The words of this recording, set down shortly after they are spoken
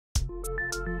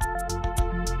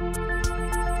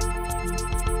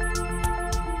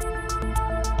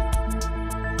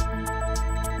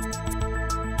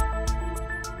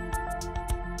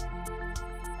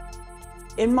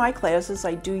In my classes,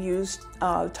 I do use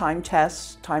time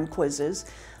tests, time quizzes.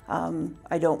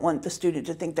 I don't want the student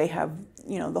to think they have,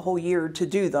 the whole year to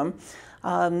do them.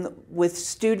 With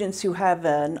students who have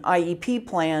an IEP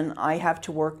plan, I have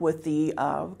to work with the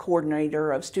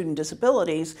coordinator of student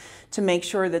disabilities to make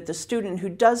sure that the student who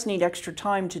does need extra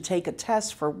time to take a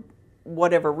test for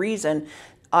whatever reason,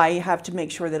 I have to make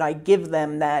sure that I give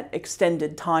them that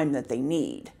extended time that they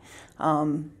need.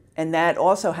 And that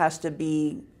also has to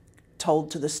be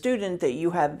told to the student that you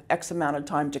have X amount of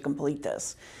time to complete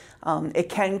this. It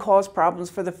can cause problems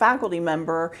for the faculty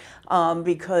member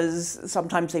because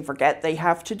sometimes they forget they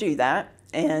have to do that,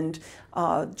 and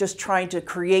just trying to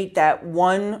create that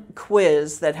one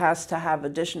quiz that has to have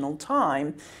additional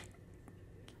time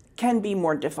can be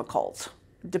more difficult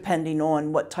depending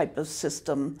on what type of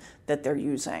system that they're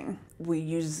using. We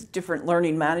use different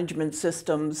learning management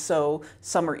systems, so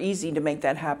some are easy to make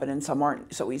that happen and some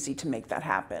aren't so easy to make that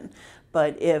happen.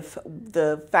 But if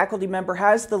the faculty member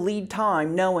has the lead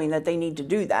time knowing that they need to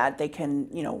do that, they can,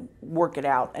 work it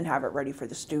out and have it ready for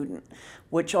the student,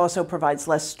 which also provides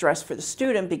less stress for the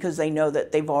student because they know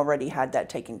that they've already had that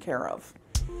taken care of.